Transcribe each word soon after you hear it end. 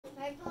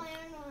I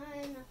plan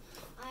when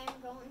I'm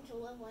going to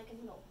live like an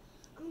adult.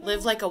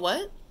 Live like a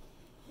what?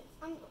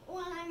 When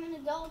I'm an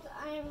adult,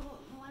 I'm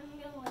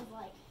going to live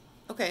like.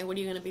 Okay, what are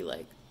you going to be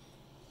like?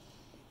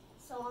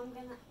 So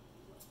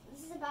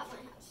this is about my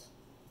house.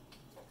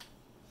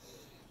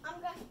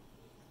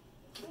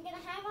 I'm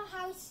gonna have a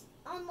house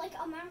on like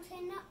a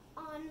mountain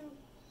on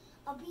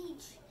a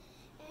beach,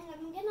 and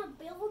I'm gonna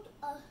build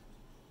a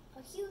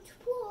huge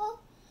pool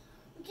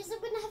because I'm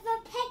gonna have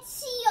a pet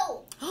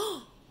seal.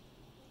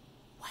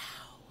 Wow.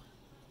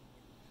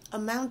 A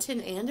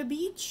mountain and a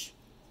beach?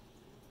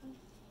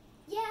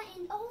 Yeah,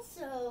 and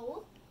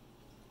also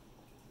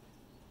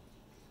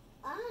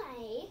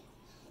I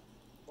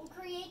will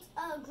create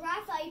a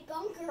graphite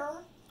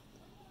bunker.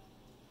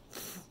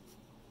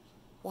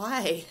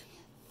 Why?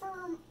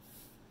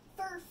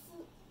 For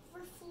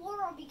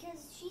Flora,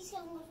 because she's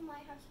gonna live in my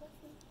house with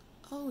me.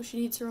 Oh, she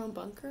needs her own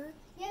bunker?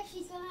 Yeah,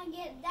 she's gonna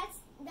get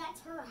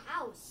that's her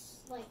house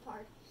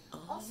part.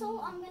 Oh.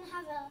 Also, I'm gonna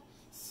have a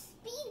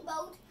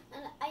speedboat,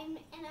 and I'm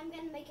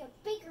gonna make it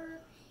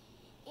bigger,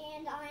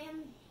 and I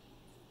am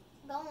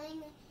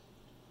going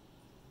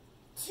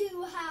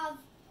to have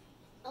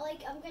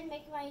I'm gonna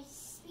make my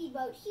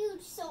speedboat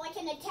huge so I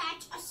can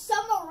attach a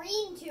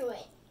submarine to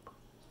it.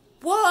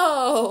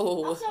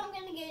 Whoa! Also, I'm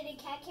gonna get a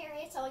cat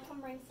carrier so I can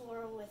bring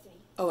Flora with me.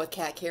 Oh, a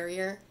cat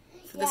carrier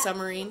for the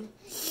submarine?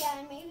 Yeah,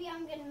 and maybe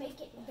I'm gonna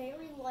make it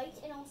very light,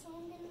 and also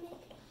I'm gonna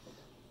make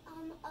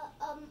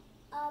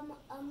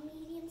a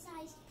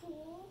medium-sized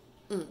pool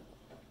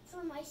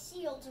for my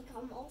seal to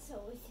come also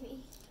with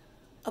me.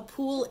 A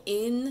pool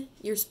in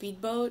your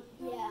speedboat?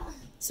 Yeah.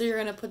 So you're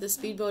gonna put the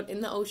speedboat in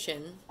the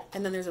ocean,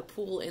 and then there's a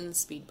pool in the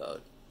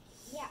speedboat.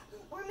 Yeah,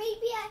 or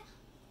maybe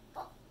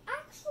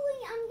actually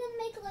I'm gonna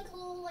make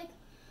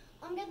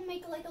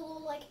a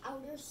little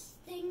outer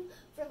thing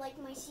for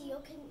my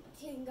seal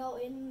can go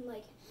in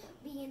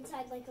be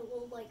inside a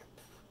little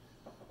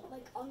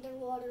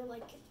underwater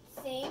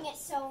thing,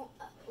 so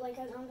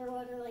an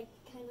underwater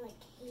kind of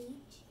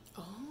cage.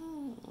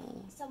 Oh.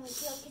 So my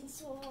seal can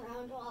swim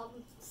around while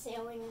I'm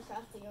sailing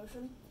across the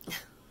ocean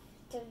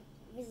to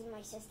visit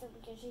my sister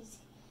because she's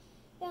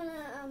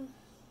gonna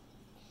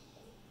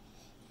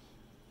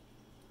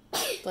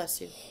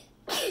Bless you.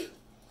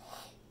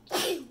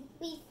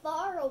 be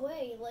far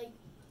away,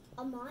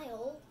 a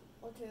mile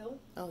or two.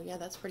 Oh, yeah,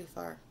 that's pretty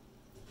far.